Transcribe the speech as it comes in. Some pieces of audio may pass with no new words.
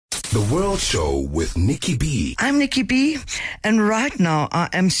The World Show with Nikki B. I'm Nikki B, and right now I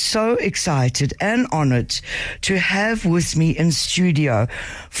am so excited and honored to have with me in studio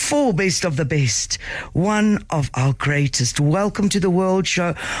four best of the best, one of our greatest. Welcome to the World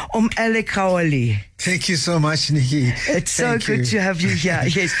Show, Alec Khaoli. Thank you so much, Nikki. It's so good to have you here.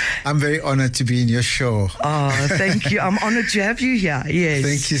 Yes, I'm very honored to be in your show. Oh, thank you. I'm honored to have you here. Yes.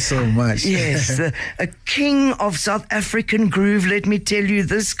 Thank you so much. Yes, a king of South African groove. Let me tell you,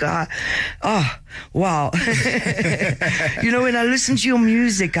 this guy. Oh, wow. You know, when I listen to your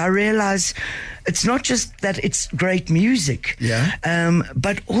music, I realize it's not just that it's great music,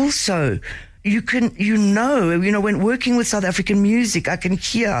 but also you know, when working with South African music, I can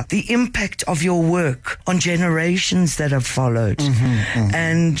hear the impact of your work on generations that have followed,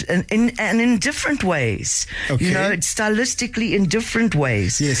 and in different ways. Okay. You know, it's stylistically in different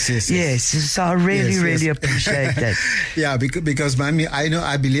ways. Yes. So I really appreciate that. Yeah, because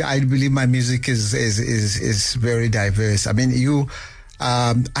I believe my music is very diverse. I mean,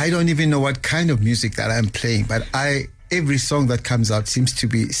 I don't even know what kind of music that I'm playing, but every song that comes out seems to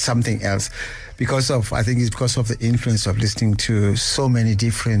be something else I think it's because of the influence of listening to so many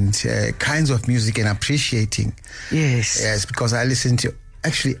different kinds of music and appreciating. Yes, because I listen to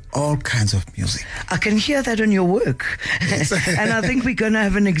actually all kinds of music. I can hear that in your work. And I think we're going to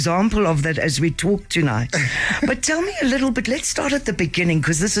have an example of that as we talk tonight. But tell me a little bit, let's start at the beginning,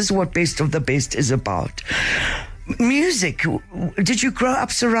 because this is what Best of the Best is about. Music. Did you grow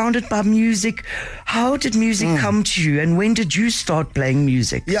up surrounded by music? How did music come to you, and when did you start playing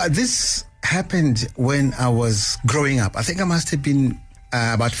music? Yeah, this happened when I was growing up. I think I must have been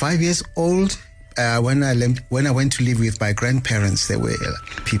about 5 years old when I went to live with my grandparents. They were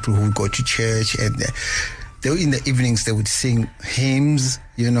people who would go to church, and they were in the evenings. They would sing hymns,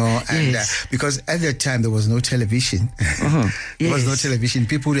 you know, and because at that time there was no television. There was no television.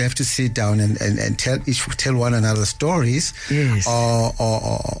 People would have to sit down and tell one another stories,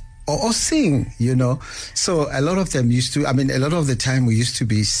 or sing, you know. So a lot of them a lot of the time we used to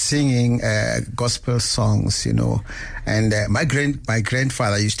be singing gospel songs, you know. And my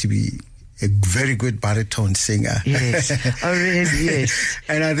grandfather used to be a very good baritone singer. Yes. Oh, really? Yes.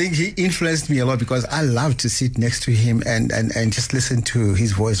 And I think he influenced me a lot because I love to sit next to him and just listen to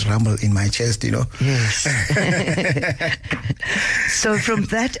his voice rumble in my chest, you know. Yes. So from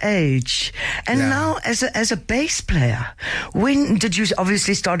that age, and now as a bass player, when did you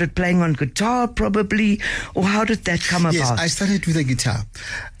obviously started playing on guitar probably, or how did that come about? Yes, I started with a guitar.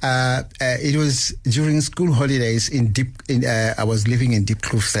 It was during school holidays I was living in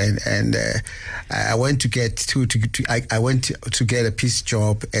Diepkloof and I went to get a piece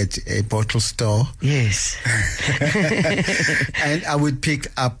job at a bottle store. Yes. And I would pick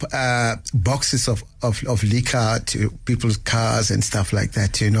up boxes of liquor to people's cars and stuff like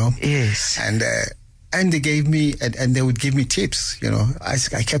that, you know. Yes. And they gave me, and they would give me tips, you know. I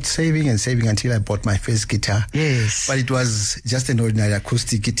kept saving until I bought my first guitar. Yes. But it was just an ordinary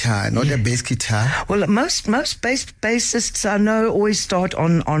acoustic guitar, not a bass guitar. Well, most bassists I know always start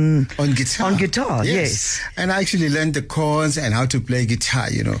on guitar. On guitar, yes. And I actually learned the chords and how to play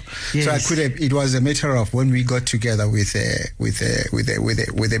guitar, you know. Yes. So it was a matter of when we got together with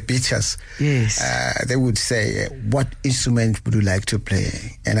the beaters. Yes. They would say, "What instrument would you like to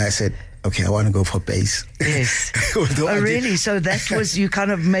play?" And I said, "Okay, I want to go for bass." Yes. Oh, really? So that was, you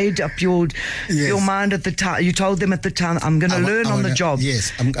kind of made up your mind at the time. You told them at the time, "I'm going to learn on the job."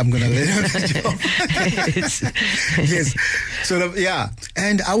 Yes, I'm going to learn on the job. Yes. Yes. So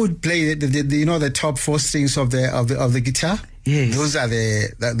and I would play the top four strings of the guitar. Yes. Those are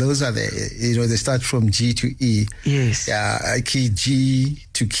the you know, they start from G to E. Yes. Key G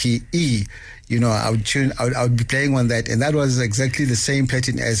to key E. You know, I would be playing on that, and that was exactly the same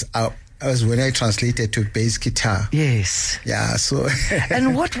pattern as when I translated to bass guitar. Yes. Yeah, so...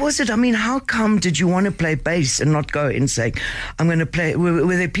 And what was it? I mean, how come did you want to play bass and not go and say, I'm going to play...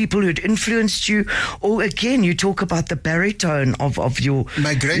 Were there people who'd influenced you? Or again, you talk about the baritone of your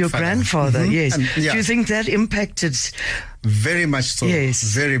grandfather. Yes. Do you think that impacted... Very much so. Yes.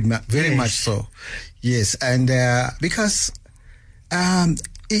 Very much so. Yes. And because...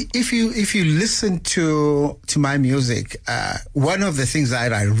 If you listen to my music, one of the things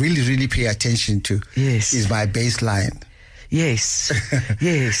that I really pay attention to is my bass line. Yes,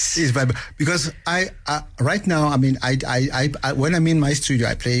 yes. Because I right now, I mean, I when I'm in my studio,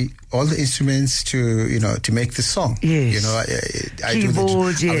 I play all the instruments to make the song. Yes. You know,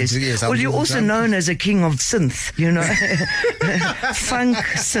 keyboards. Yes. Well, you're also known as a king of synth. You know, funk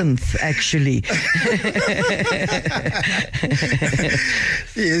synth, actually.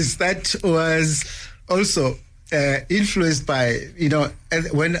 Yes, that was also influenced by,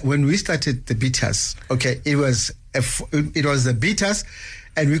 when we started the Beatles, okay, it was the Beatles,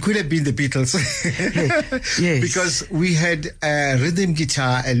 and we could have been the Beatles. Yes. Because we had rhythm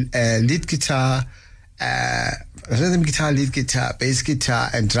guitar and lead guitar, lead guitar, bass guitar,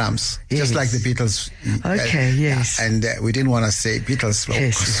 and drums, just like the Beatles. Okay, yes. And we didn't want to say Beatles,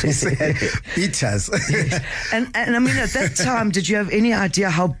 Yes. we said Beatles. Yes. And I mean, at that time, did you have any idea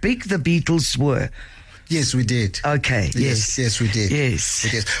how big the Beatles were? Yes, we did. Okay, yes. Yes, we did. Yes. We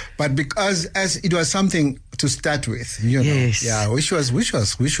did. But because as it was something to start with, Yes. which was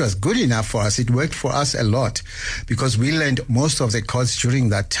good enough for us. It worked for us a lot because we learned most of the chords during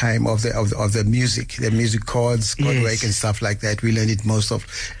that time of the music chords, chord Yes. work and stuff like that. We learned it most of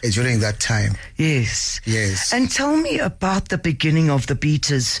during that time. Yes. Yes. And tell me about the beginning of the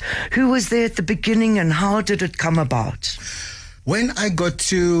Beatles. Who was there at the beginning and how did it come about? When I got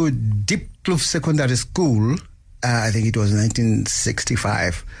to Diepkloof Secondary School, I think it was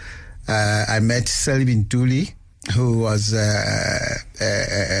 1965, I met Selvin Dooley, who was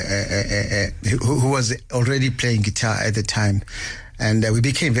already playing guitar at the time. And we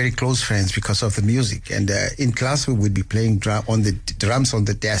became very close friends because of the music. And in class, we would be playing drums on the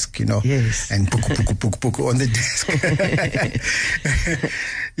desk, Yes. and puku, puku, puku, puku on the desk.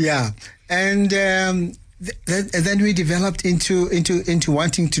 Yeah. And then we developed into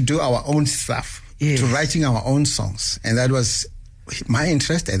wanting to do our own stuff, Yes. to writing our own songs, and that was my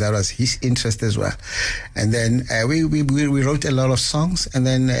interest, and that was his interest as well. And then we wrote a lot of songs, and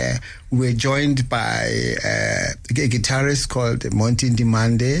then we were joined by a guitarist called Monty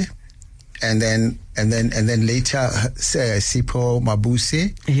Ndimande, and then later Sipho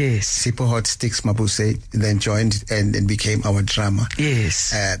Mabuse. Yes. Sipho Hot Sticks Mabuse then joined and became our drummer. Yes.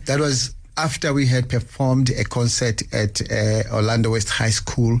 That was after we had performed a concert at Orlando West High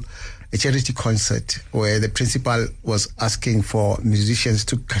School, a charity concert where the principal was asking for musicians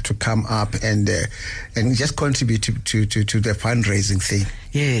to come up and just contribute to the fundraising thing.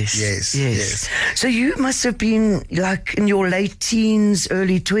 Yes. So you must have been like in your late teens,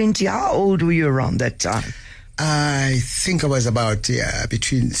 early 20. How old were you around that time? I think I was about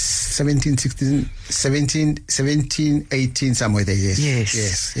between 17, 18, somewhere there.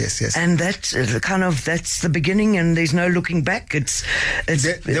 Yes. And that's the beginning, and there's no looking back.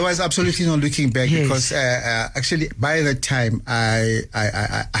 There was absolutely no looking back, yes. Because actually by that time I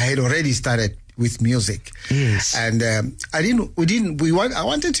had already started with music. Yes. And I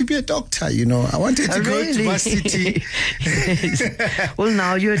wanted to be a doctor, I wanted to go to varsity. Yes. Well,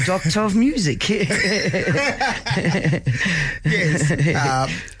 now you're a doctor of music. Yes.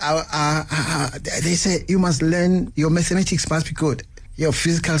 They say you must learn, your mathematics must be good, your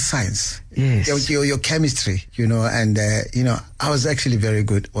physical science, yes. your chemistry, and I was actually very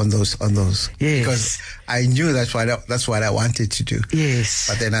good on those. Yes. Because I knew that's what I wanted to do. Yes.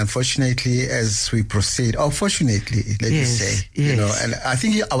 But then, unfortunately, as we proceed, or fortunately, let me say, yes. And I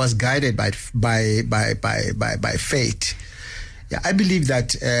think I was guided by fate. Yeah, I believe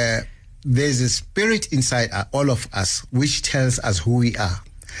that there's a spirit inside all of us which tells us who we are,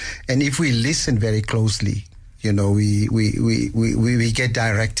 and if we listen very closely, we get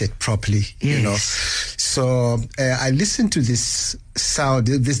directed properly. Yes. So I listened to this sound,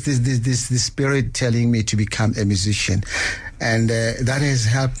 this spirit telling me to become a musician, and that has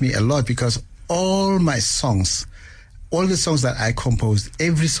helped me a lot because all the songs that I composed,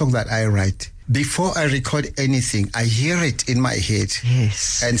 every song that I write, before I record anything, I hear it in my head.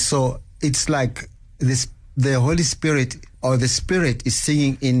 Yes. And so it's like the Holy Spirit or the Spirit is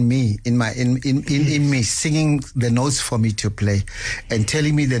singing in me, in me, singing the notes for me to play and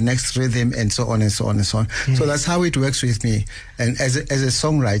telling me the next rhythm and so on and so on and so on. Yes. So that's how it works with me, and as a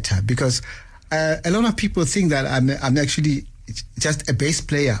songwriter, because a lot of people think that I'm actually just a bass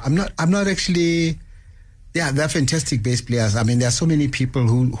player. I'm not actually. Yeah, they're fantastic bass players. I mean, there are so many people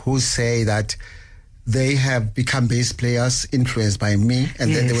who say that they have become bass players influenced by me,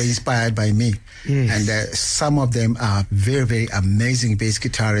 and then they were inspired by me. Yes. And some of them are very, very amazing bass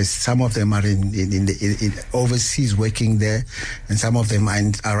guitarists. Some of them are in overseas working there, and some of them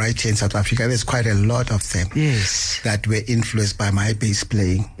are right here in South Africa. There's quite a lot of them that were influenced by my bass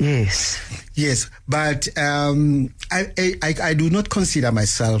playing. Yes, but I do not consider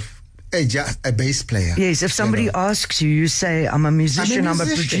myself a bass player. Yes, if somebody asks you, you say, I'm a musician, I'm a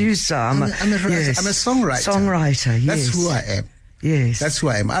producer, I'm a songwriter. Yes. That's who I am. Yes, that's who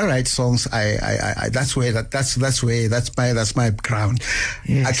I am. I write songs. That's my ground.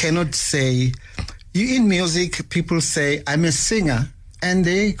 Yes. I cannot say. In music, people say I'm a singer, and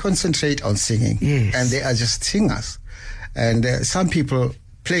they concentrate on singing, yes. and they are just singers. And some people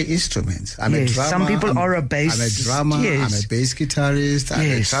play instruments. I'm a Yes, drummer. some people are a bass. I'm a drummer. Yes. I'm a bass guitarist.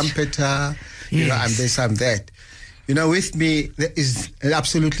 I'm a trumpeter. You know, I'm this, I'm that. You know, with me, there is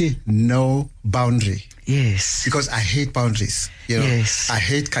absolutely no boundary. Yes. Because I hate boundaries. You know, Yes. I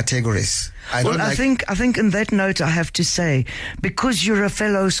hate categories. I think in that note I have to say, because you're a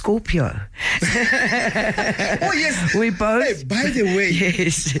fellow Scorpio. Oh yes, we both. Hey, by the way,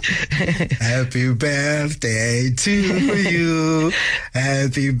 yes. Happy birthday to you.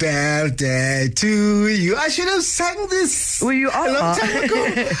 Happy birthday to you. I should have sang this Well, you are. a long time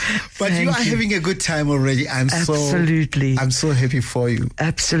ago. But you are having a good time already. Absolutely. I'm so happy for you.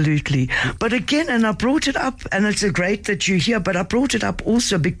 Absolutely. But again, and I brought it up, and it's great that you're here, but I brought it up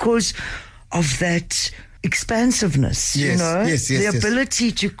also because of that expansiveness, Yes, you know, the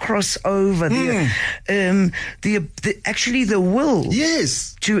ability to cross over, actually the will,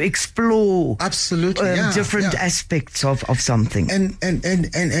 to explore, absolutely, different aspects of something. And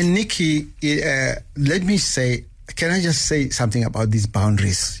Nikki, let me say, can I just say something about these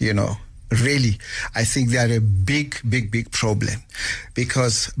boundaries? You know, really, I think they are a big problem,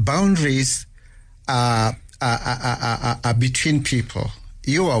 because boundaries are between people.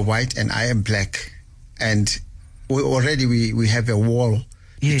 You are white and I am black, and we have a wall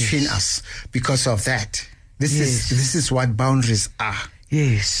between us because of that. This is what boundaries are.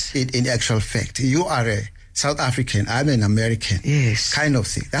 Yes. In actual fact, you are a South African, I'm an American. Yes. Kind of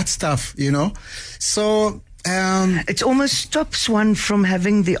thing. That stuff, you know. So it almost stops one from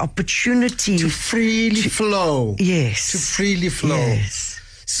having the opportunity to freely flow. Yes. To freely flow. Yes.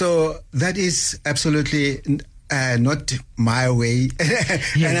 So that is absolutely not my way.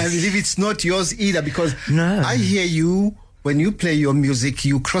 And I believe it's not yours either, because I hear you, when you play your music,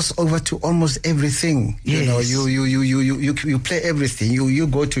 you cross over to almost everything. Yes. You know, you play everything. You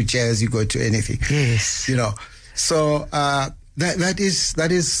go to jazz, you go to anything. Yes. You know. So that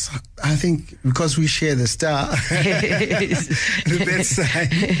is I think because we share the star. Yes. That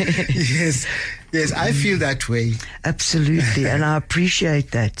side. Yes, I feel that way. Absolutely, and I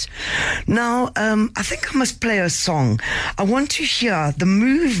appreciate that. Now, I think I must play a song. I want to hear the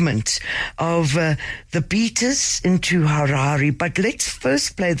movement of the beaters into Harare, but let's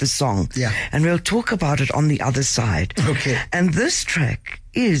first play the song. Yeah. And we'll talk about it on the other side. Okay. And this track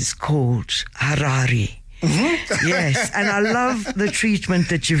is called Harare. Mm-hmm. Yes, and I love the treatment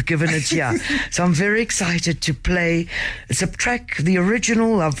that you've given it here. So I'm very excited to play. It's a track, the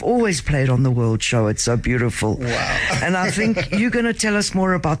original, I've always played on the World Show. It's so beautiful. Wow. And I think you're going to tell us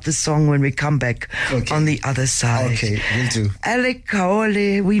more about the song when we come back on the other side. Okay, will do. Alec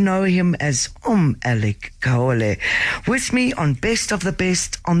Khaoli, we know him as Alec Khaoli. With me on Best of the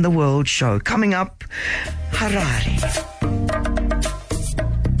Best on the World Show. Coming up, Harare.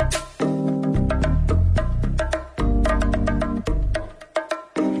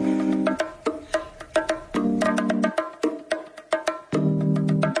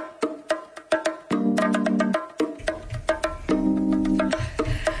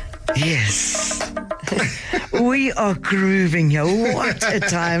 Yes. We are grooving here. What a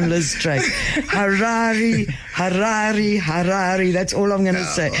timeless track. Harare, Harare, Harare. That's all I'm going to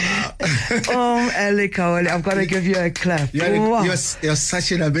say. Alec Khaoli, I've got to give you a clap. You're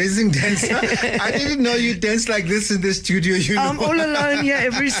such an amazing dancer. I didn't know you dance like this in the studio. I'm all alone here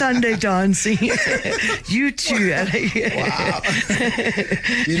every Sunday dancing. You too, Alec. Wow.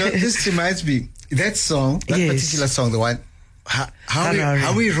 You know, this reminds me, that song, that particular song, the one,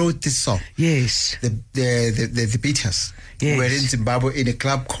 how we wrote this song. Yes. The Beaters Yes. were in Zimbabwe in a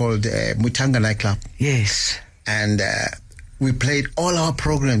club called Mutanga Nightclub. Yes. And we played all our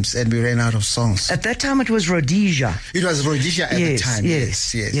programs and we ran out of songs. At that time it was Rhodesia. It was Rhodesia at the time.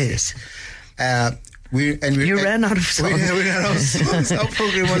 Yes. You ran out of songs. We ran out of songs. Our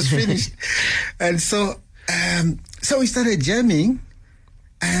program was finished. And so we started jamming.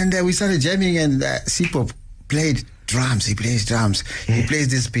 And and Sipo played drums. He plays drums. Yeah. He plays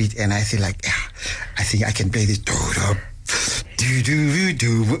this beat, and I feel like, I think I can play this.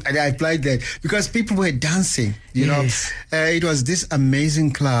 And I played that because people were dancing. You know, it was this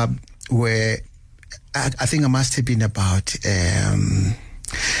amazing club where I think I must have been about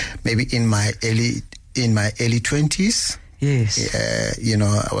maybe in my early 20s. Yes. You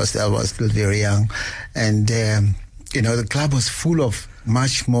know, I was still very young, and you know, the club was full of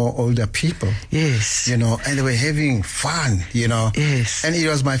much more older people. Yes. You know, and they were having fun, you know. Yes. And it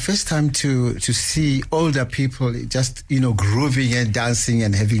was my first time to see older people just, you know, grooving and dancing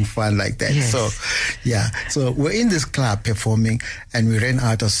and having fun like that. Yes. So, yeah. So we're in this club performing and we ran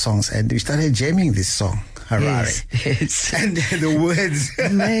out of songs and we started jamming this song, Harare. Yes. And the words.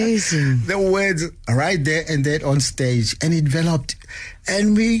 Amazing. The words right there and then on stage. And it developed.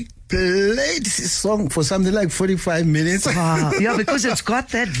 And we played this song for something like 45 minutes. Wow. Yeah, because it's got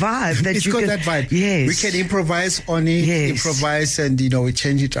that vibe. It's got that vibe. Yes. We can improvise on it, improvise and, you know, we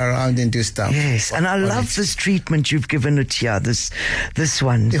change it around and do stuff. Yes, and I love this treatment you've given it here, this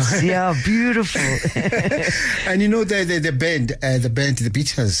one. Yeah, beautiful. And you know, the band, the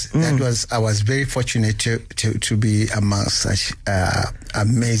Beatles, I was very fortunate to be amongst such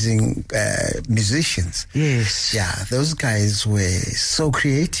amazing musicians. Yes. Yeah, those guys were so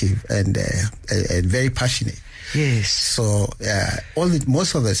creative and very passionate. Yes. So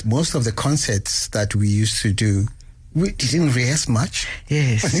most of the concerts that we used to do, we didn't rehearse much.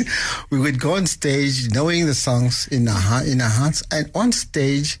 Yes. We would go on stage knowing the songs in our hearts, and on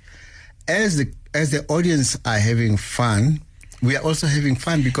stage, as the audience are having fun, we are also having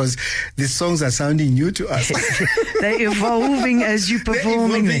fun because the songs are sounding new to us. They're evolving as you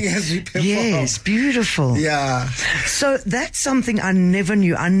performing. They're evolving as we perform. Yes, beautiful. Yeah. So that's something I never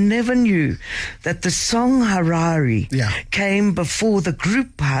knew. I never knew that the song Harare came before the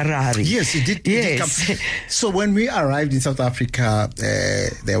group Harare. Yes, it did. Yes. It did come. So when we arrived in South Africa,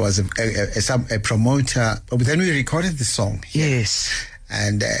 there was a promoter. Then we recorded the song here. Yes.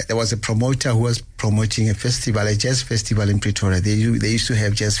 And there was a promoter who was promoting a festival, a jazz festival in Pretoria. They used to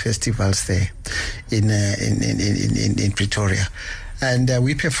have jazz festivals there in Pretoria, and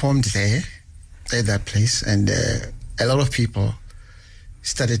we performed there at that place. And a lot of people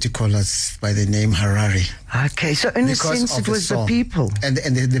started to call us by the name Harare. Okay, so in a sense, it was the people. And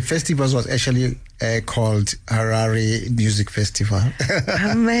the festival was actually called Harare Music Festival.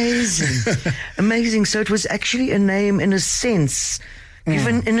 Amazing, amazing. So it was actually a name, in a sense.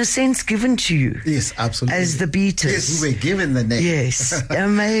 Given to you. Yes, absolutely. As the Beatles. Yes, we were given the name. Yes,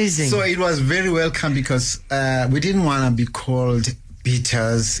 amazing. So it was very welcome because we didn't want to be called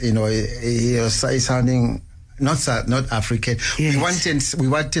Beatles. You know, it was sounding not African. Yes. We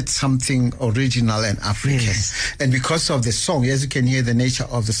wanted something original and African. Yes. And because of the song, as you can hear the nature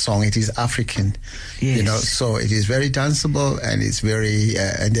of the song, it is African. Yes. You know, so it is very danceable and it's very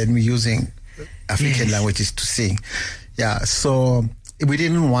and then we're using African languages to sing. Yeah, so we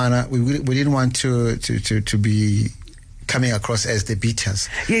didn't want to be coming across as the Beatles.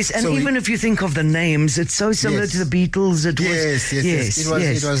 Yes, and so even if you think of the names, it's so similar to the Beatles. Yes.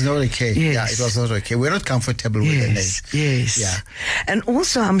 It was not okay. Yes. Yeah, it was not okay. We're not comfortable with the name. Yes. Yeah. And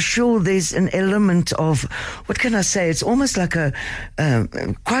also, I'm sure there's an element of, what can I say? It's almost like a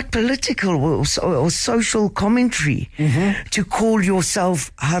quite political or social commentary to call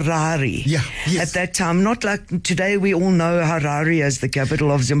yourself Harare. Yeah. Yes. At that time, not like today we all know Harare as the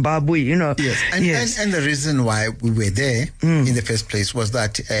capital of Zimbabwe. You know. Yes. And the reason why we were there in the first place was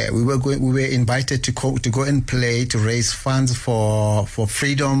that we were invited to go and play to raise funds for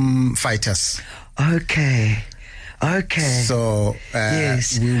freedom fighters. Okay. So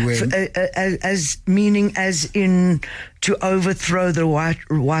yes, we were as in to overthrow the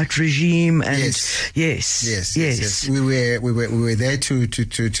white regime and yes. We were there to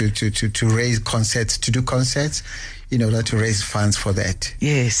raise concerts, to do concerts in order to raise funds for that.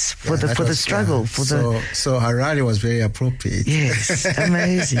 Yes, for the struggle. So Harare was very appropriate. Yes,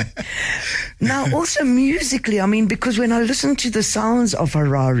 amazing. Now, also musically, I mean, because when I listen to the sounds of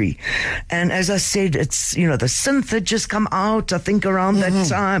Harare, and as I said, it's, you know, the synth had just come out, I think, around that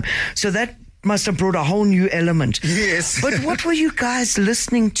time. So that must have brought a whole new element. Yes. But what were you guys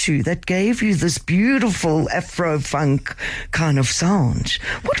listening to that gave you this beautiful Afro-funk kind of sound?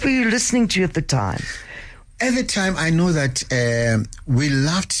 What were you listening to at the time? At the time, I know that we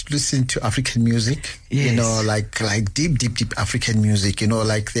loved to listen to African music. Yes. You know, like deep African music. You know,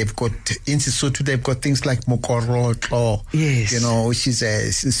 like they've got in Sotho, they've got things like Mokoro, yes, you know, which is a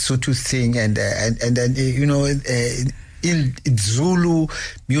Sotho thing, and then you know. In Zulu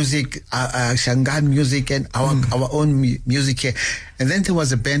music, Shangaan music, and our own music here. And then there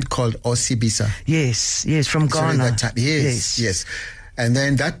was a band called Osibisa. Yes, from Ghana. That time. Yes. And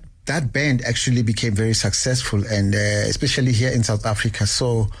then that band actually became very successful, and especially here in South Africa.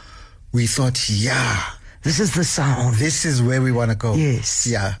 So we thought, This is the sound. This is where we want to go. Yes.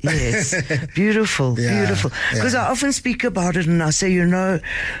 Yeah. Yes. Beautiful. Yeah, Beautiful. Because I often speak about it and I say, the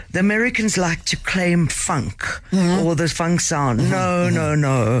Americans like to claim funk or the funk sound.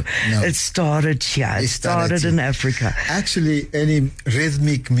 No. It started here. It started in Africa. Actually, any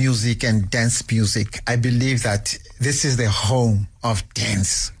rhythmic music and dance music, I believe that this is the home of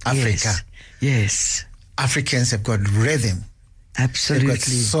dance, Africa. Yes. Africans have got rhythm. Absolutely. They've got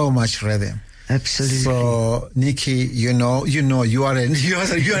so much rhythm. Absolutely. So, Nikki, you are an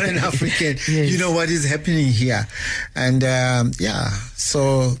African. Yes. You know what is happening here, and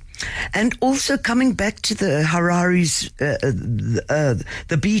so. And also coming back to the Hararis,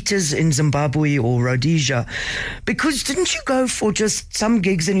 the beaters in Zimbabwe or Rhodesia, because didn't you go for just some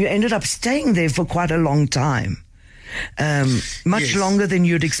gigs and you ended up staying there for quite a long time? Much longer than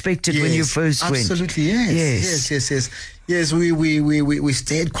you'd expected when you first went. Absolutely, yes. Yes, we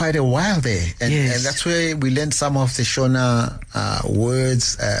stayed quite a while there, and that's where we learned some of the Shona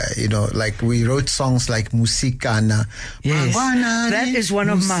words. Like we wrote songs like Musikana. Yes, that is one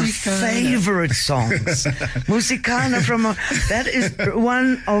of my favorite songs. Musikana that is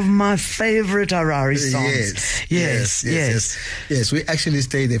one of my favorite Harari songs. Yes. We actually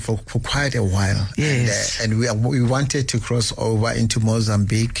stayed there for quite a while. Yes, and we wanted to cross over into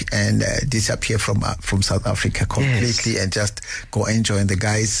Mozambique and disappear from South Africa completely. And just go and join the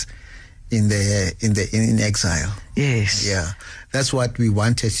guys in exile. Yes. Yeah. That's what we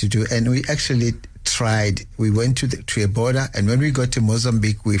wanted to do. And we actually tried. We went to a border, and when we got to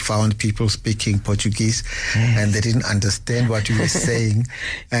Mozambique, we found people speaking Portuguese, and they didn't understand what we were saying.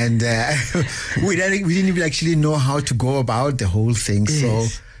 And we didn't even actually know how to go about the whole thing.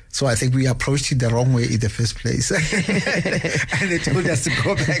 Yes. So I think we approached it the wrong way in the first place. And they told us to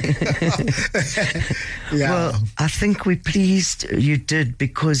go back. Well, I think we're pleased you did,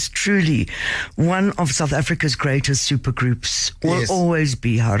 because truly one of South Africa's greatest supergroups will always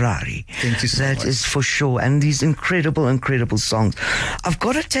be Harari. Thank you so much. That is for sure. And these incredible, incredible songs. I've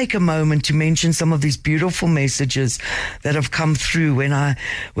got to take a moment to mention some of these beautiful messages that have come through when I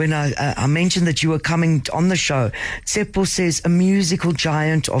mentioned that you were coming on the show. Tsepo says, a musical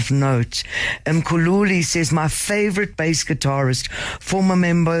giant of note. Khaoli says, my favorite bass guitarist, former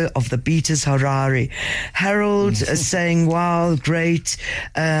member of the Beaters Harari. Harold is saying, wow, great.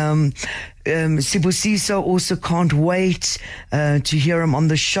 Sibusiso also can't wait to hear him on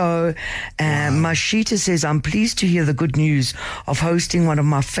the show. Mashita says, I'm pleased to hear the good news of hosting one of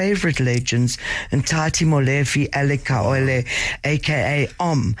my favorite legends, Ntati Molefi, Alec, Khaoli, aka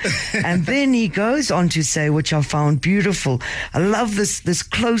And then he goes on to say, which I found beautiful, I love this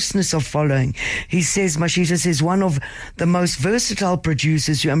closeness of following. He says, Mashita says, one of the most versatile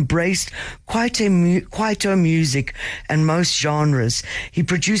producers who embraced Kwaito music and most genres. He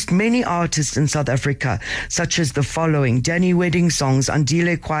produced many artists in South Africa, such as the following: Danny Wedding Songs,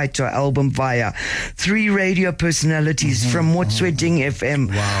 Andile Kwaito album via 3 radio personalities from Motsweding FM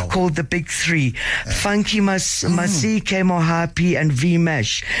called The Big Three, Funky Masike Mohapi and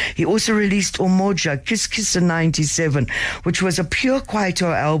V-Mash. He also released Umoja, Kiss Kiss in 97, which was a pure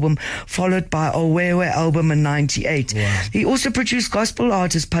Kwaito album, followed by Owewe album in 98. He also produced gospel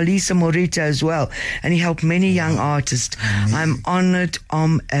artist Palisa Morita as well, and he helped many young artists. I'm honored,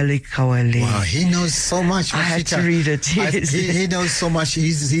 Alec Khaoli. Wow, he knows so much. I had to read it. Yes. He knows so much.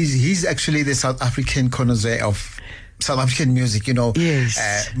 He's actually the South African connoisseur of South African music,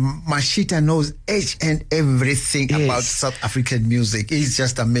 Yes. Mashita knows each and everything about South African music. He's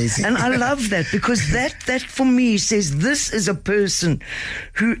just amazing. And I love that, because that for me says this is a person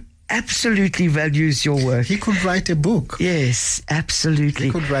who absolutely values your work. He could write a book. Yes, absolutely.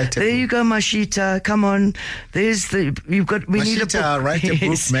 He could write a book. There you go, Mashita. Come on. We Mashita, need a book. Write a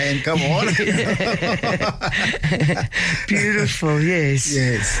book, man. Come on. Beautiful, yes.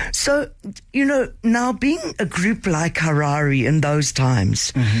 Yes. So, now being a group like Harari in those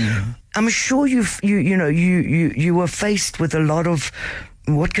times, I'm sure you were faced with a lot of,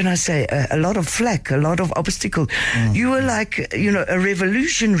 what can I say, a lot of flack, a lot of obstacle. You were like, a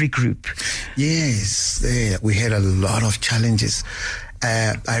revolutionary group. Yes, we had a lot of challenges.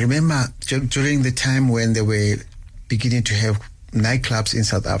 I remember during the time when they were beginning to have nightclubs in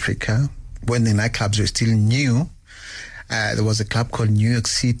South Africa, when the nightclubs were still new, there was a club called New York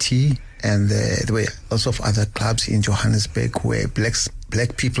City, and there were lots of other clubs in Johannesburg where black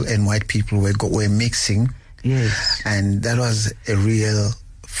people and white people were mixing. Yes. And that was a real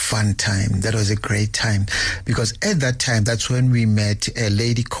fun time. That was a great time, because at that time, that's when we met a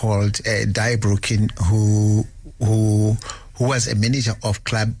lady called Di Brookin, who was a manager of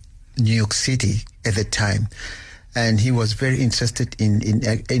Club New York City at the time, and he was very interested in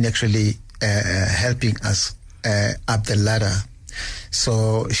actually helping us up the ladder.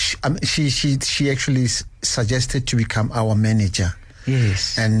 So she actually suggested to become our manager.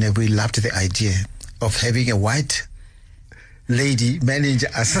 Yes. And we loved the idea of having a white lady manage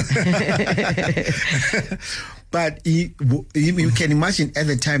us. But you can imagine at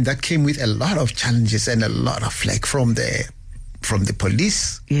the time that came with a lot of challenges and a lot of flack from the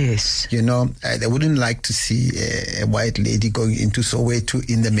police. Yes. You know, they wouldn't like to see a white lady going into Soweto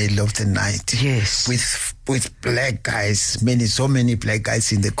in the middle of the night. Yes. With black guys, so many black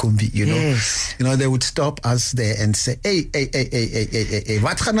guys in the Kumbi, you know. Yes. You know, they would stop us there and say, hey,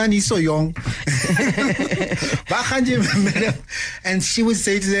 what Hanani so young? And she would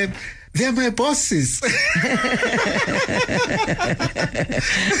say to them, they're my bosses.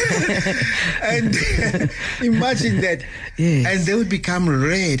 And imagine that. Yes. And they would become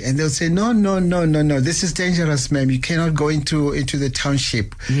red and they'll say, no, this is dangerous, ma'am. You cannot go into the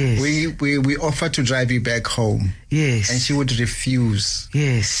township. Yes. We offer to drive you back home. Yes. And she would refuse.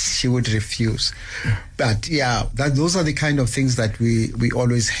 Yes. She would refuse. But yeah, those are the kind of things that we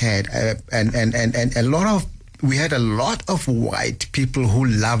always had. And a lot of we had a lot of white people who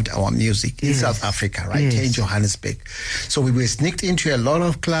loved our music in South Africa, right? Yes. Here in Johannesburg. So we were sneaked into a lot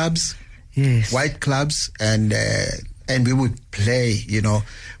of clubs, white clubs, and we would play, you know,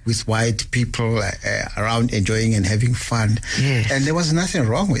 with white people around enjoying and having fun. Yes. And there was nothing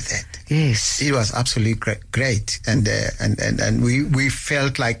wrong with that. Yes. It was absolutely great. And we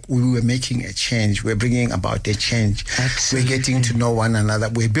felt like we were making a change. We're bringing about a change. Absolutely. We're getting to know one another.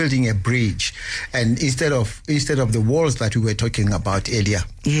 We're building a bridge. And instead of the walls that we were talking about earlier.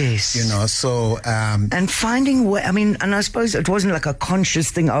 Yes. You know, so... and finding way, I mean, and I suppose it wasn't like a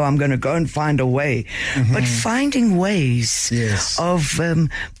conscious thing, I'm going to go and find a way. Mm-hmm. But finding ways of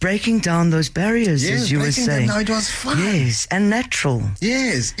breaking down those barriers, as you were saying. No, it was fun. Yes, and natural.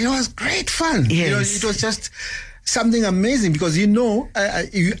 Yes, it was great fun. Yes. You know, it was just something amazing because, you know,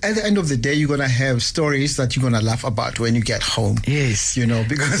 at the end of the day, you're going to have stories that you're going to laugh about when you get home. Yes. You know,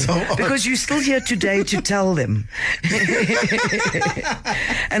 because you're still here today to tell them.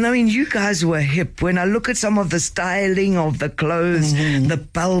 And I mean, you guys were hip. When I look at some of the styling of the clothes, the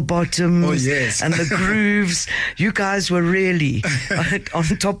bell bottoms and the grooves, you guys were really on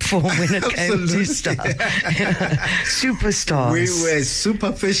top form when it came to stuff. Superstars. We were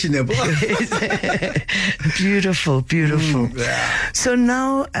super fashionable. Beautiful. Yeah. So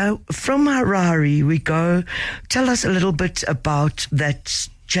now, from Harare, we go. Tell us a little bit about that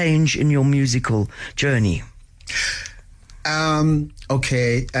change in your musical journey.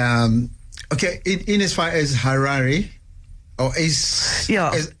 Okay. In as far as Harare, or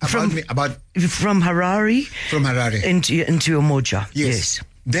from Harare into Umoja. Yes.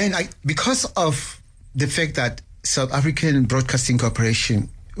 Then because of the fact that South African Broadcasting Corporation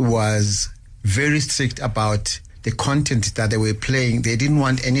was very strict about the content that they were playing. They didn't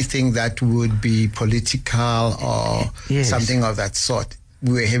want anything that would be political or something of that sort.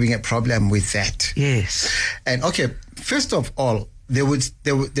 We were having a problem with that. Yes. And first of all, they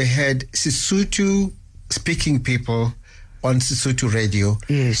had Sesotho speaking people on Sesotho radio.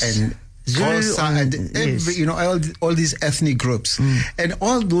 Yes. And Xhosa and all these ethnic groups. And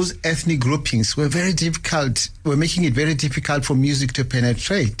all those ethnic groupings were very difficult, were making it very difficult for music to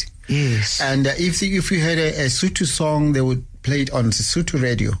penetrate. Yes. And if you had a Sotho song, they would play it on Sesotho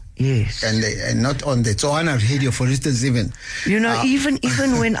radio. Yes. And not on the Tswana radio, for instance, even. You know, even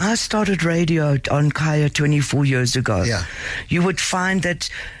when I started radio on Kaya 24 years ago, you would find that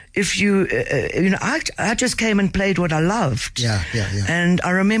if you, I just came and played what I loved. Yeah. And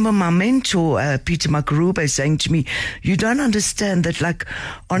I remember my mentor, Peter Makarube, saying to me, you don't understand that, like,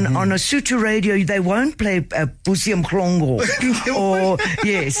 on a Sotho radio, they won't play Busi Mhlongo or,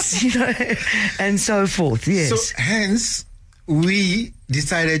 you know, and so forth, yes. So, hence, we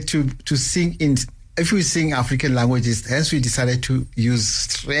decided to sing if we sing African languages, hence we decided to use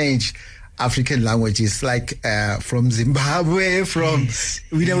strange African languages, like from Zimbabwe,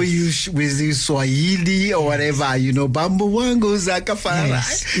 we use Swahili or whatever, you know, Bambo Wango Zakafara.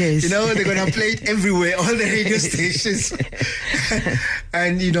 Yes. You know, they're going to play it everywhere, all the radio stations.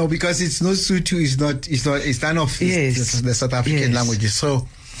 And, you know, because it's not Sotho, it's none of the South African languages. So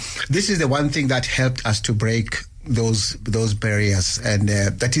this is the one thing that helped us to break those barriers, and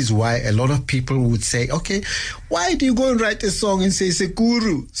that is why a lot of people would say, okay, why do you go and write a song and say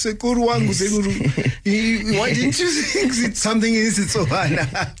Sekuru wangu Sekuru? Why didn't you sing something in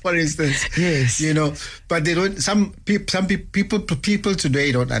Setswana, for instance? Yes. You know, but they don't. Some people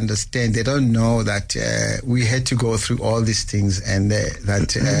today don't understand. They don't know that we had to go through all these things, and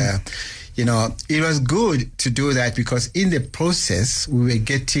that you know, it was good to do that because in the process we were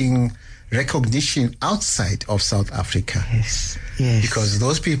getting recognition outside of South Africa. Yes, yes. Because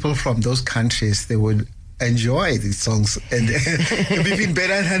those people from those countries, they would enjoy these songs and even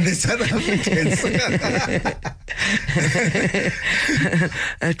better than the South Africans.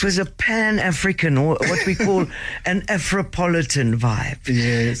 It was a pan-African, or what we call an Afropolitan vibe.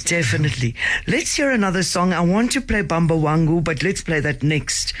 Yes. Definitely. Let's hear another song. I want to play Bamba Wangu, but let's play that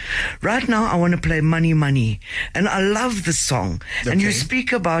next. Right now, I want to play Money Money. And I love the song. Okay. And you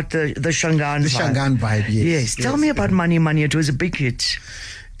speak about the Shangaan vibe. The Shangaan vibe, yes. Yes. Tell me about Money Money. It was a big hit.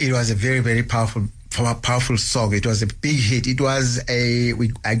 It was a very, very powerful song. It was a big hit. It was I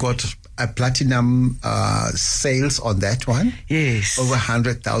got a platinum sales on that one. Yes. Over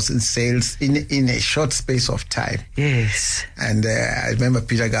 100,000 sales in a short space of time. Yes. And I remember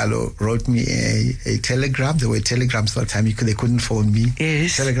Peter Gallo wrote me a telegram. There were telegrams all the time. They couldn't phone me.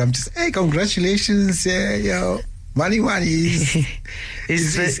 Yes. Telegram just, hey, congratulations, Money is a hit.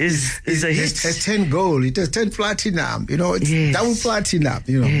 It has 10 gold. It has 10 platinum. It's yes. double platinum.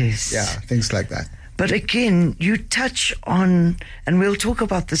 Yes. Yeah, things like that. But again, you touch on, and we'll talk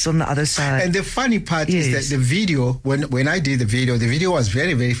about this on the other side. And the funny part yes. is that the video, when I did the video was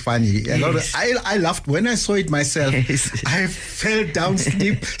very, very funny. Yes. I laughed when I saw it myself. Yes. I fell down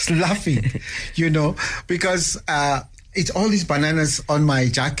laughing, because it's all these bananas on my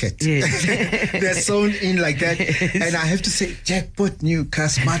jacket. Yes. They're sewn in like that. Yes. And I have to say, jackpot, new car,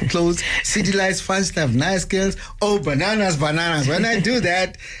 smart clothes, city lights, fast stuff, nice girls. Oh, bananas. When I do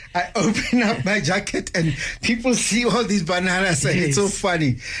that, I open up my jacket and people see all these bananas, and yes. It's so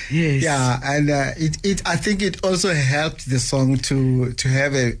funny. Yes. Yeah, and I think it also helped the song to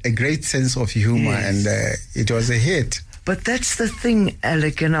have a great sense of humor, yes. And it was a hit. But that's the thing,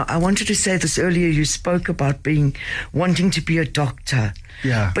 Alec, and I wanted to say this earlier. You spoke about wanting to be a doctor.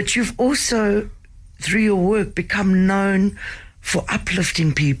 Yeah. But you've also, through your work, become known for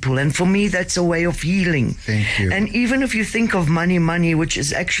uplifting people. And for me, that's a way of healing. Thank you. And even if you think of Money Money, which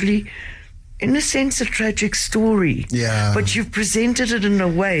is actually, in a sense, a tragic story. Yeah. But you've presented it in a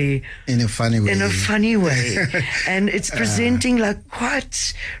way. In a funny way. And it's presenting like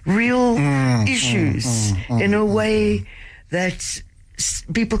quite real issues in a way that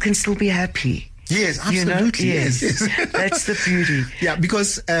people can still be happy. Yes, absolutely. Yes. That's the beauty. Yeah,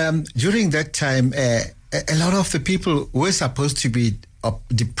 because during that time, a lot of the people were supposed to be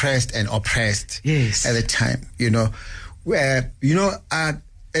depressed and oppressed. Yes. At the time, where,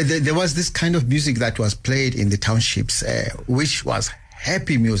 there was this kind of music that was played in the townships, which was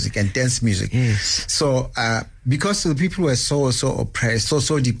happy music and dance music. Yes. So, because the people were so oppressed,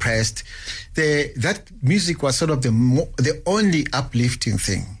 so depressed, that music was sort of the only uplifting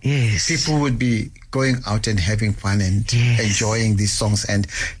thing. Yes. People would be going out and having fun and yes. enjoying these songs, and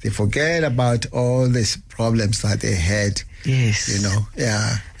they forget about all these problems that they had. Yes.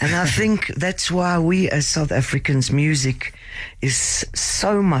 Yeah. And I think that's why we as South Africans, music is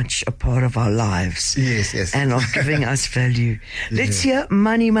so much a part of our lives. Yes, yes. And of giving us value. Let's hear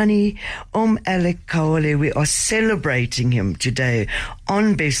Money Money, Alec Khaoli. We are celebrating him today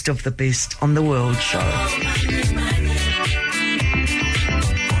on Best of the Best on the World Show.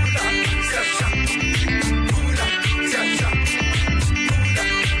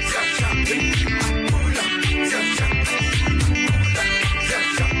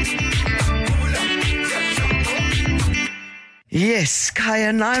 Yes,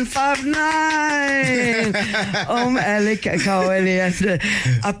 Kaya 959. Alec Khaoli. And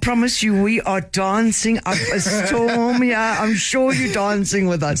I promise you, we are dancing up a storm. Yeah, I'm sure you're dancing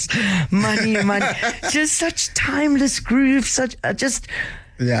with us. Money. Just such timeless grooves,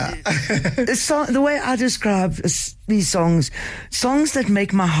 yeah. The way I describe these songs that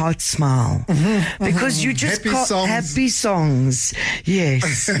make my heart smile. Mm-hmm, because you just happy songs.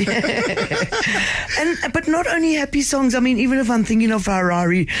 Yes. But not only happy songs. I mean, even if I'm thinking of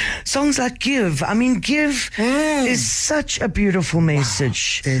Harari, songs like Give. I mean, Give is such a beautiful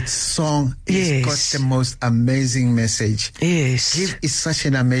message. Wow. That song has got the most amazing message. Yes. Give is such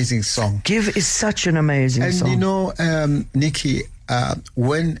an amazing song. Give is such an amazing song. And Nikki,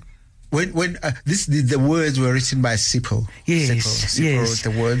 when the words were written by Sipho. Yes, Sipho wrote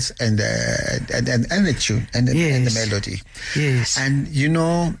the words and the tune and the melody. Yes. And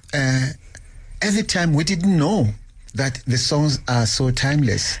at the time we didn't know that the songs are so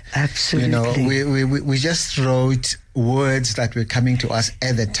timeless. Absolutely. We just wrote words that were coming to us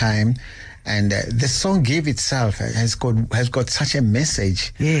at the time. And the song Give itself has got such a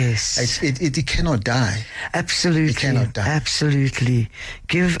message. Yes. It cannot die. Absolutely. It cannot die. Absolutely.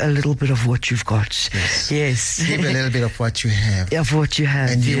 Give a little bit of what you've got. Yes. Yes. Give a little bit of what you have. Of what you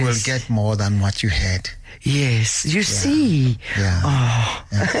have. And you will get more than what you had. Yes, you see. Yeah. Oh.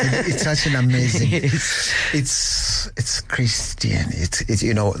 Yeah. It's such an amazing. Yes. It's Christian. It's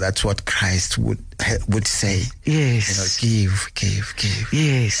that's what Christ would say. Yes. Give.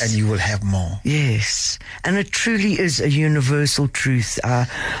 Yes. And you will have more. Yes. And it truly is a universal truth. I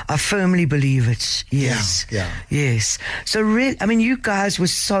firmly believe it. Yes. Yeah. Yes. So you guys were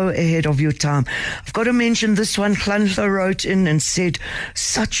so ahead of your time. I've got to mention this one. Khaoli wrote in and said,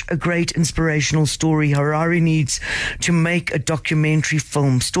 such a great inspirational story. Harare needs to make a documentary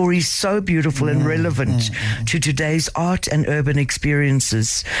film. Stories so beautiful and relevant to today's art and urban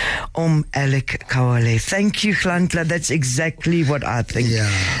experiences. Alec Khaoli. Thank you, Khaoli. That's exactly what I think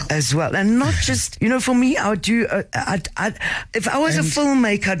as well. And not just, for me, I would do, if I was a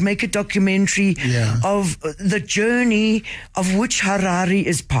filmmaker, I'd make a documentary of the journey of which Harare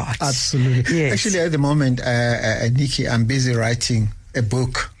is part. Absolutely. Yes. Actually, at the moment, Nikki, I'm busy writing a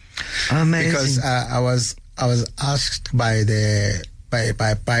book. Amazing. Because I was asked by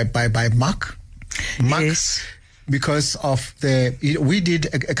Mark. Yes. Because of we did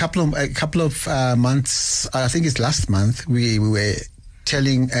a couple of months. I think it's last month. We were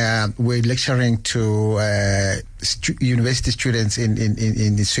we're lecturing to university students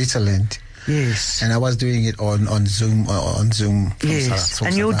in Switzerland. Yes. And I was doing it on Zoom. Yes.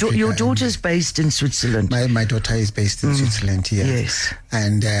 And your daughter's based in Switzerland. My daughter is based in Switzerland here. Yes.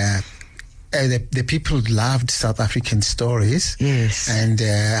 And the people loved South African stories. Yes. And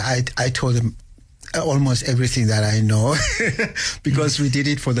I told them almost everything that I know because we did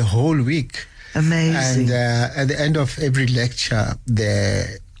it for the whole week. Amazing. And at the end of every lecture,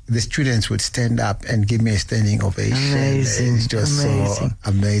 the students would stand up and give me a standing ovation. Amazing. It was so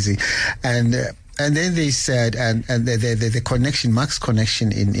amazing. And then they said, and the connection, Mark's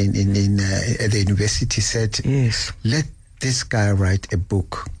connection in at the university said, yes, let this guy write a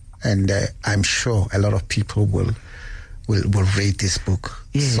book, and I'm sure a lot of people will read this book.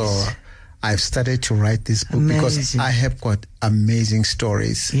 Yes. So I've started to write this book because I have got amazing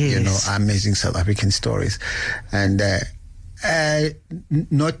stories, amazing South African stories, and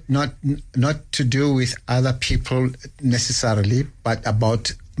not to do with other people necessarily, but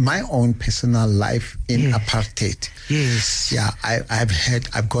about my own personal life in apartheid. Yes. Yeah,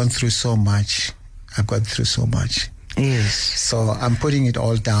 I've gone through so much. Yes. So I'm putting it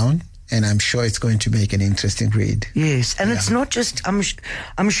all down, and I'm sure it's going to make an interesting read. Yes, and it's not just, I'm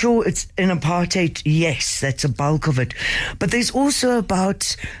sure it's in apartheid, yes, that's a bulk of it. But there's also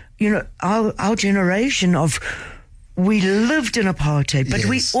about, our generation of, we lived in apartheid, but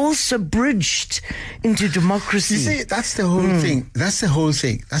we also bridged into democracy. You see, that's the whole thing. That's the whole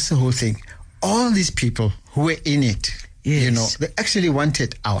thing. All these people who were in it, they actually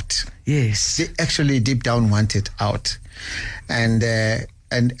wanted out. Yes. They actually deep down wanted out. And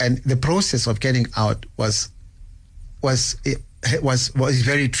the process of getting out was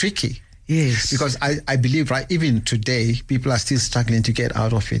very tricky. Yes. Because I believe, right, even today, people are still struggling to get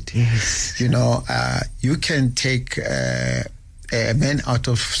out of it. Yes. You can take a man out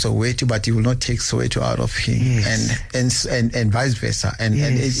of Soweto, but you will not take Soweto out of him, and vice versa. And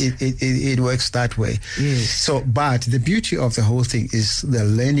it works that way. Yes. So, but the beauty of the whole thing is the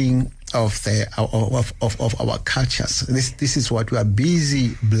learning of our cultures. This is what we are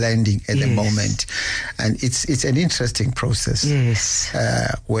busy blending at the moment, and it's an interesting process. Yes.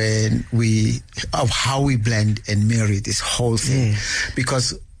 When how we blend and marry this whole thing,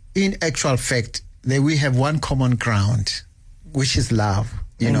 because in actual fact, we have one common ground, which is love.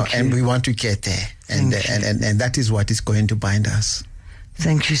 And we want to get there, and that is what is going to bind us.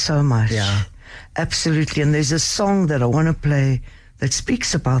 Thank you so much. Yeah, absolutely. And there's a song that I want to play that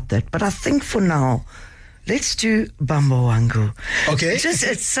speaks about that. But I think for now, let's do Bamba Wangu. Okay.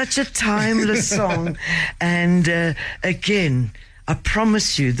 It's such a timeless song. And again, I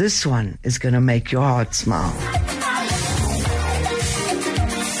promise you, this one is going to make your heart smile.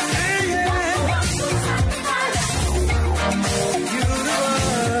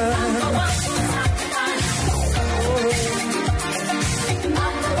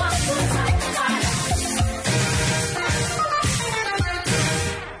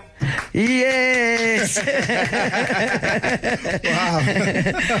 Yes. Wow.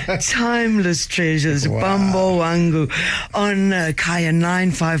 Timeless treasures. Wow. Bamba Wangu on Kaya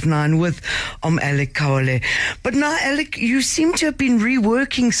 959 with Alec Khaoli. But now, Alec, you seem to have been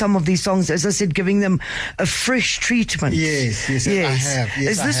reworking some of these songs, as I said, giving them a fresh treatment. Yes, I have.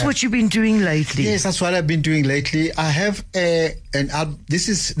 Yes, is this what you've been doing lately? Yes, that's what I've been doing lately. I have an album.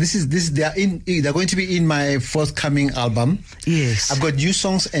 They're going to be in my forthcoming album. Yes. I've got new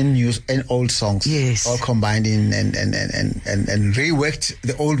songs and old songs. Yes. Yes. all combined in and reworked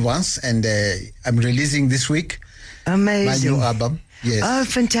the old ones. And I'm releasing this week Amazing. my new album. Yes. Oh,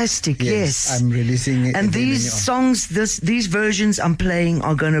 fantastic. Yes. I'm releasing it. And these songs, these versions I'm playing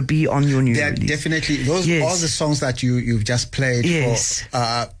are going to be on your new release. Definitely. Those all the songs that you've just played for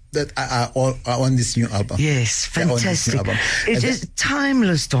that are on this new album. Yes, fantastic. Album. It is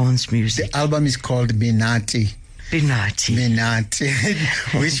timeless dance music. The album is called Minati. Minati,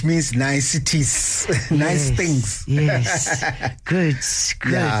 which means niceties, nice things. Yes, good.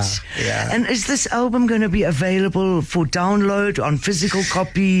 Yeah. And is this album going to be available for download on physical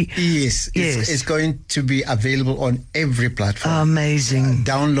copy? Yes. It's going to be available on every platform. Amazing.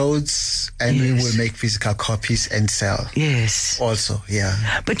 Downloads, and we will make physical copies and sell. Yes. Also, yeah.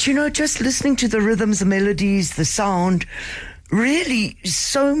 But just listening to the rhythms, the melodies, the sound, really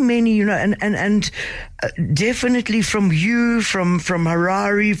so many, and definitely from you, from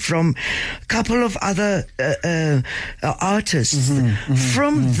Harari, from a couple of other artists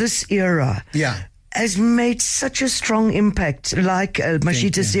from this era. Yeah. Has made such a strong impact, like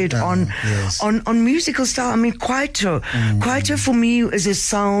Mashita said, on musical style. I mean, Kwaito for me is a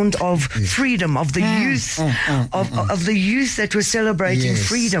sound of freedom, of the youth, of the youth that were celebrating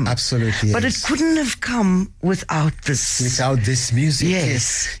freedom. Absolutely. But it couldn't have come without this. Without this music.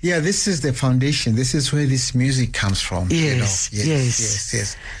 Yes. Yeah, this is the foundation. This is where this music comes from. Yes.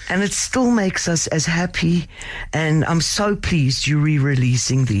 And it still makes us as happy. And I'm so pleased you're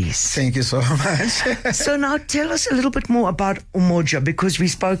re-releasing these. Thank you so much. So now tell us a little bit more about Umoja, because we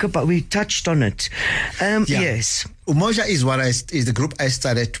touched on it. Yes. Umoja is the group I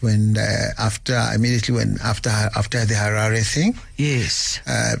started when after the Harare thing. Yes.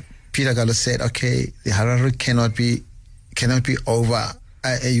 Peter Gallo said, okay, the Harare cannot be over.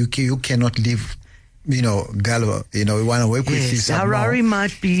 You cannot leave. Gallo, we want to work with you some Harari more.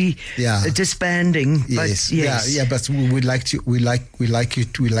 might be disbanding, but yes. But we like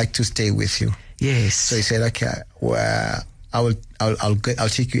to stay with you. Yes. So he said, okay, well, I'll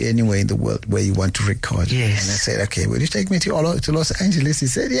take you anywhere in the world where you want to record. Yes. And I said, okay, will you take me to Los Angeles? He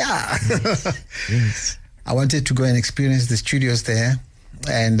said, yeah. Yes. I wanted to go and experience the studios there,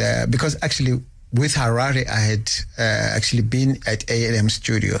 and because actually with Harare, I had actually been at A&M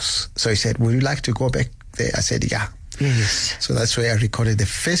Studios. So he said, would you like to go back there? I said, yeah. Yes. So that's where I recorded the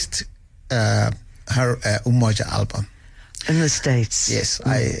first Umoja album. In the States. Yes.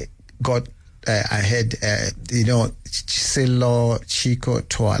 I had, Silo Chico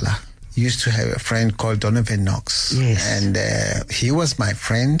Toala. Used to have a friend called Donovan Knox. Yes. And he was my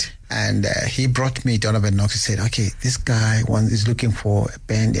friend. And he brought me Donovan Knox. He said, okay, this guy is looking for a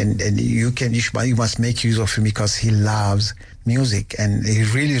band, and you must make use of him because he loves music and he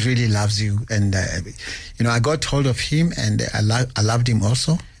really, really loves you. And, I got hold of him, and I loved him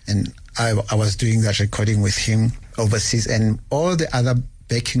also. And I was doing that recording with him overseas, and all the other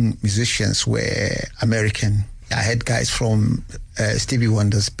backing musicians were American. I had guys from Stevie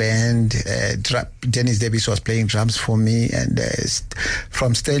Wonder's band. Dennis Davis was playing drums for me, and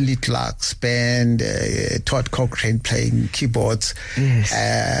from Stanley Clark's band, Todd Cochrane playing keyboards. Yes.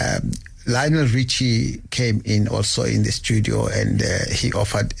 Lionel Richie came in also in the studio, and he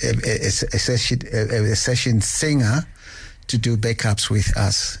offered a session singer to do backups with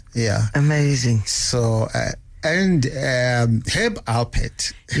us. Yeah. Amazing. So. And Herb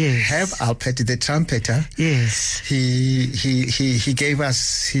Alpert, the trumpeter. Yes. He gave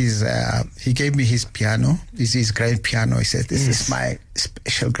us he gave me his piano. This is his grand piano. He said, "This is my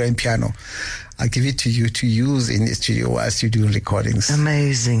special grand piano. I'll give it to you to use in the studio whilst you do recordings."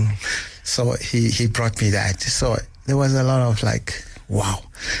 Amazing. So he brought me that. So there was a lot of wow,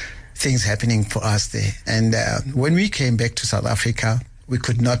 things happening for us there. And when we came back to South Africa, we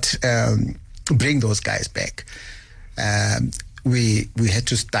could not bring those guys back. We had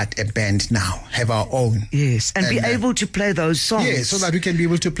to start a band now, have our own. Yes, and be able to play those songs. Yeah, so that we can be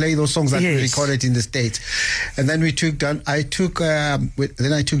able to play those songs that we recorded in the States. And then we took Don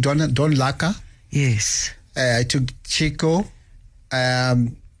Laka. Yes. I took Chico.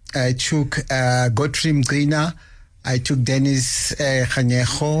 I took Gottfried Greener. I took Dennis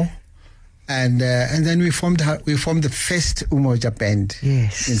Khanyeho. And then we formed the first Umoja band in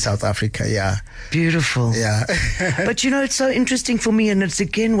South Africa. Yeah, beautiful. Yeah, but it's so interesting for me, and it's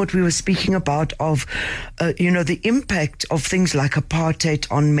again what we were speaking about of, the impact of things like apartheid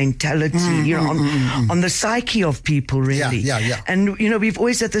on mentality, on the psyche of people, really. Yeah. And we've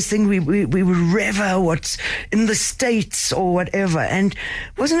always had this thing we would revel what's in the States or whatever. And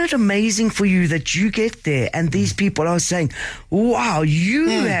wasn't it amazing for you that you get there and these people are saying, "Wow, you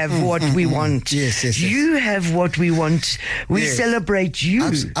have what we want want. Yes. You have what we want. We Yes. celebrate you.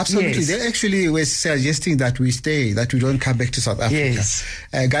 Absolutely. Yes. They actually were suggesting that we stay, that we don't come back to South Africa. Yes.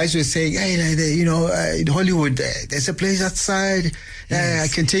 Guys were saying, hey, in Hollywood, there's a place outside. I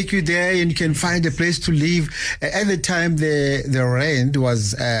can take you there and you can find a place to live. At the time, the rent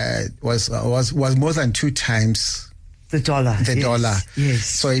was more than 2 times The dollar. dollar. Yes.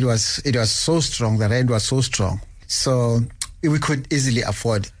 So it was so strong. The rent was so strong. So we could easily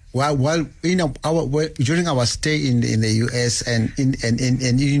afford. While during our stay in the US and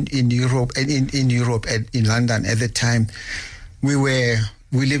in Europe and in London at the time, we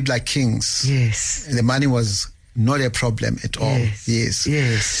lived like kings. Yes. The money was not a problem at all. Yes.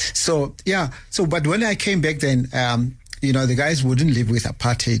 So but when I came back then, the guys wouldn't live with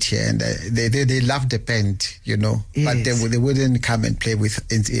apartheid here, and they loved the band, but they wouldn't come and play with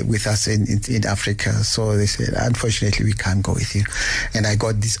us in Africa. So they said, unfortunately, we can't go with you. And I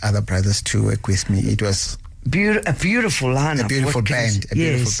got these other brothers to work with me. It was a beautiful lineup. A beautiful band.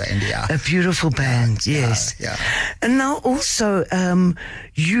 Yeah. A beautiful band, yes. Yeah. And now also,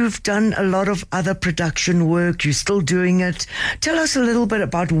 you've done a lot of other production work. You're still doing it. Tell us a little bit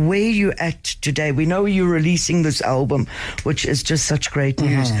about where you're at today. We know you're releasing this album, which is just such great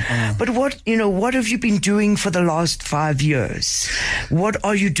news. But what have you been doing for the last 5 years? What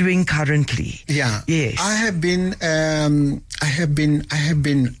are you doing currently? Yeah. Yes. I have been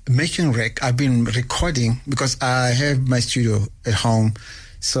making I've been recording, because I have my studio at home.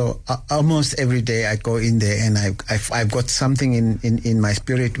 So almost every day I go in there and I've got something in my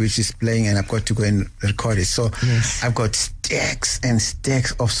spirit which is playing, and I've got to go and record it. So I've got stacks and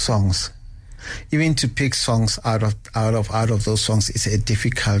stacks of songs. Even to pick songs out of those songs is a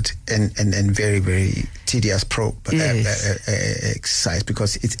difficult and very, very tedious exercise,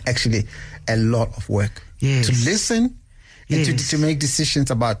 because it's actually a lot of work to listen. And to make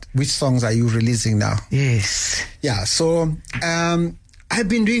decisions about which songs are you releasing now. Yes. Yeah. So I've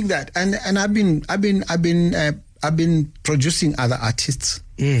been doing that, and I've been producing other artists.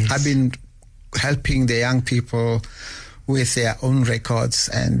 Yes. I've been helping the young people with their own records,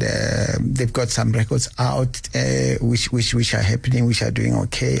 and they've got some records out which are happening, which are doing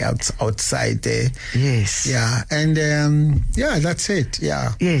okay outside there. Yes. Yeah. And that's it.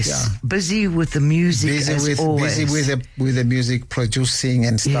 Yeah. Yes. Yeah. Busy with the music, busy with the music, producing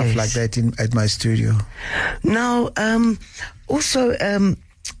and stuff like that at my studio. Now, also.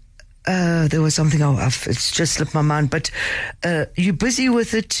 There was something, it's just slipped my mind, but you're busy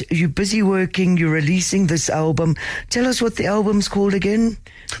with it, you're busy working, you're releasing this album. Tell us what the album's called again.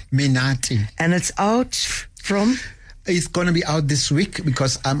 Minati. And it's out from? It's going to be out this week,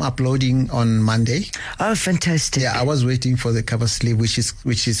 because I'm uploading on Monday. Oh, fantastic. Yeah, I was waiting for the cover sleeve, which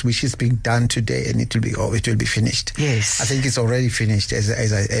is being done today, and it will be finished. Yes. I think it's already finished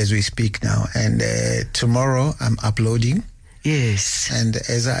as we speak now. And tomorrow I'm uploading. Yes. And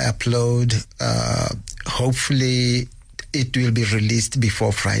as I upload, hopefully it will be released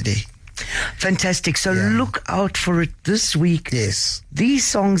before Friday. Fantastic. So look out for it this week. Yes. These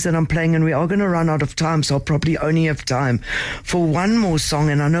songs that I'm playing, and we are going to run out of time, so I'll probably only have time for one more song,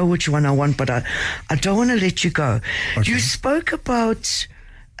 and I know which one I want, but I don't want to let you go. Okay. You spoke about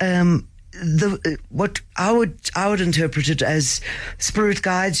what I would interpret it as spirit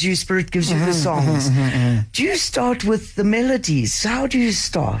guides you, spirit gives you the songs. Do you start with the melodies? How do you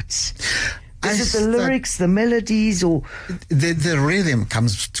start? Is it the lyrics, the melodies, or the rhythm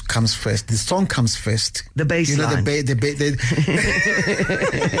comes first? The song comes first. The bass line.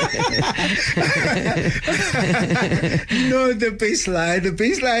 No, the bass line. The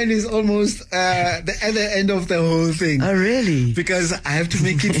bass line is almost the other end of the whole thing. Oh, really? Because I have to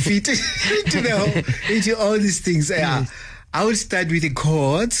make it fit into all these things. Yeah. I would start with the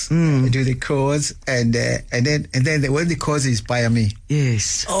chords, do the chords, and then when the chords inspire me,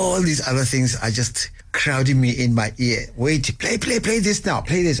 all these other things are just crowding me in my ear. Wait, play this now,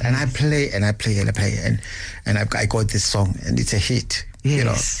 play this, and I play, and I got this song, and it's a hit.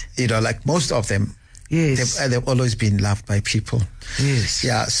 Yes. Like most of them, they've always been loved by people. Yes.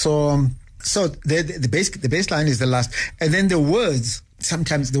 Yeah. So the bass line is the last, and then the words.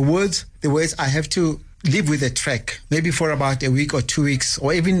 Sometimes the words I have to live with a track, maybe for about a week or 2 weeks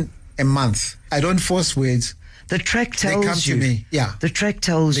or even a month. I don't force words. The track tells you. They come to me, yeah. The track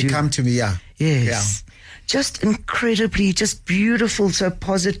tells you. They come to me, yeah. Yes. Yeah. Just incredibly, just beautiful, so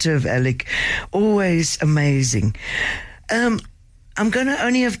positive, Alec. Always amazing. I'm going to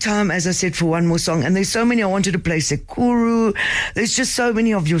only have time, as I said, for one more song. And there's so many I wanted to play. Sekuru. There's just so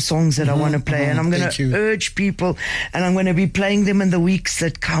many of your songs that I want to play. And I'm going to urge people. And I'm going to be playing them in the weeks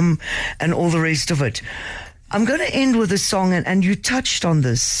that come and all the rest of it. I'm going to end with a song, and you touched on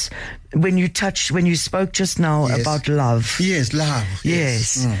this when you spoke just now about love. Yes, love.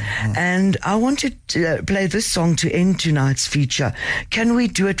 Yes. And I wanted to play this song to end tonight's feature. Can We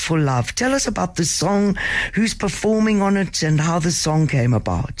Do It for Love? Tell us about the song, who's performing on it, and how the song came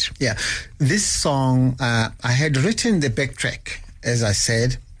about. Yeah, this song, I had written the backtrack, as I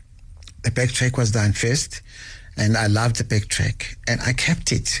said. The backtrack was done first, and I loved the backtrack, and I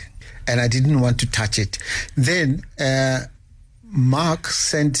kept it, and I didn't want to touch it. Then Mark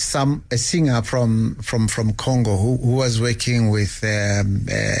sent a singer from Congo who was working with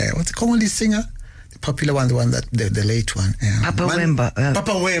what's the Congolese singer, the popular one, the late one, Papa Wemba.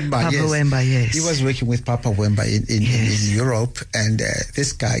 Papa Wemba, yes. He was working with Papa Wemba in Europe, and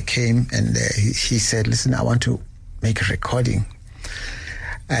this guy came and he said, "Listen, I want to make a recording,"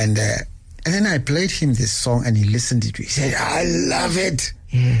 and then I played him this song, and he listened to it. He said, "I love it."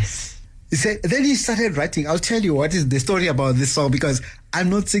 Yes. He said, then he started writing. I'll tell you what is the story about this song, because I'm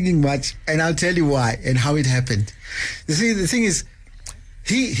not singing much, and I'll tell you why and how it happened. You see, the thing is,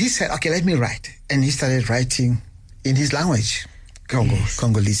 he said, "Okay, let me write." And he started writing in his language,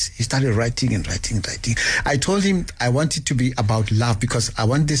 Congolese. He started writing and writing and writing. I told him I want it to be about love, because I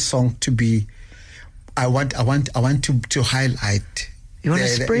want this song to be, I want to highlight. You want to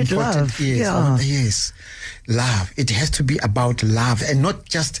spread love. Yes, yes, love. It has to be about love, and not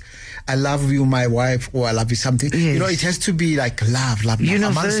just "I love you, my wife," or "I love you something." Yes. You know, it has to be like love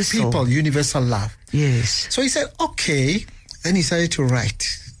universal. Amongst people, universal love. Yes. So he said, "Okay." Then he started to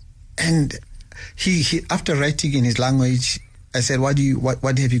write, and he after writing in his language, I said, "What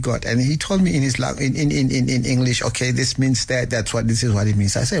have you got?" And he told me in his in English. "Okay, this means that. This is what it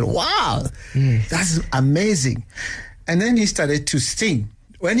means." I said, "Wow, yes. That's amazing." And then he started to sing.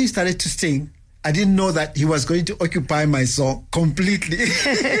 When he started to sing, I didn't know that he was going to occupy my song completely.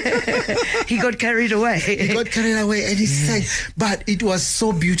 He got carried away. And he sang. But it was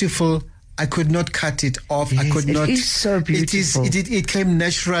so beautiful. I could not cut it off. Yes, I could not. It is so beautiful. It came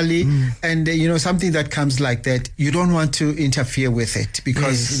naturally. And, something that comes like that, you don't want to interfere with it,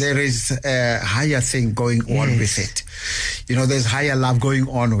 because there is a higher thing going on with it. There's higher love going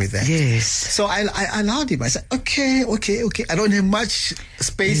on with that. Yes. So I allowed him. I said, okay. I don't have much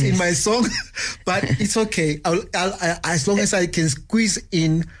space in my song, but it's okay. I'll, as long as I can squeeze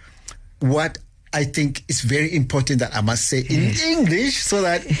in what I think is very important that I must say in English, so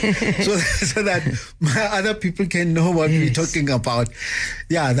that my other people can know what we're talking about.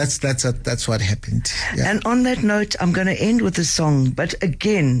 Yeah, that's what happened. Yeah. And on that note, I'm going to end with a song. But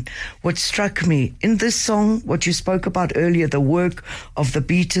again, what struck me in this song, what you spoke about earlier, the work of the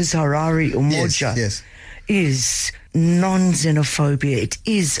Beaters, Harari, Umoja, is non-xenophobia. It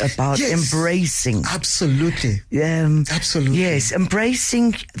is about embracing. Absolutely. Absolutely. Yes,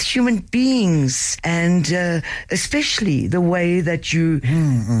 embracing human beings, and especially the way that you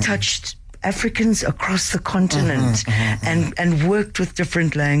touched Africans across the continent and worked with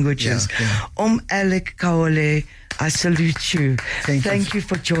different languages. Alec, Khaoli, I salute you. Thank you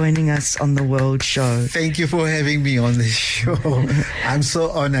for joining us on The World Show. Thank you for having me on the show. I'm so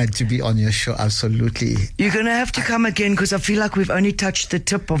honored to be on your show. Absolutely. You're going to have to come again, because I feel like we've only touched the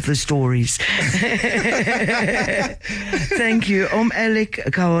tip of the stories. Thank you. Alec,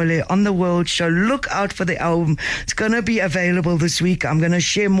 Khaoli on The World Show. Look out for the album. It's going to be available this week. I'm going to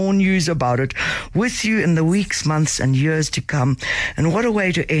share more news about it with you in the weeks, months, and years to come. And what a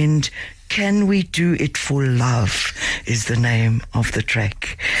way to end. Can We Do It for Love is the name of the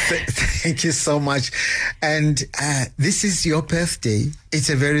track. Thank you so much. And this is your birthday. It's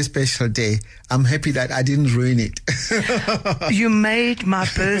a very special day. I'm happy that I didn't ruin it. You made my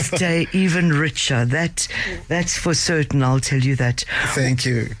birthday even richer. That's for certain, I'll tell you that. Thank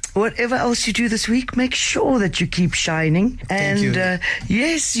you. Whatever else you do this week, make sure that you keep shining. Thank you.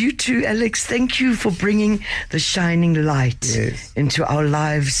 Yes, you too, Alex. Thank you for bringing the shining light into our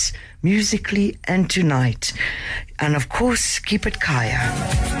lives, musically and tonight. And of course, keep it Kaya.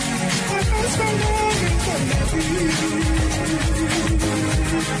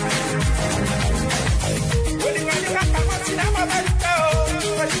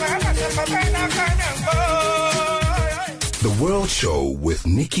 The World Show with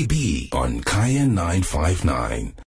Nikki B on Kaya 959.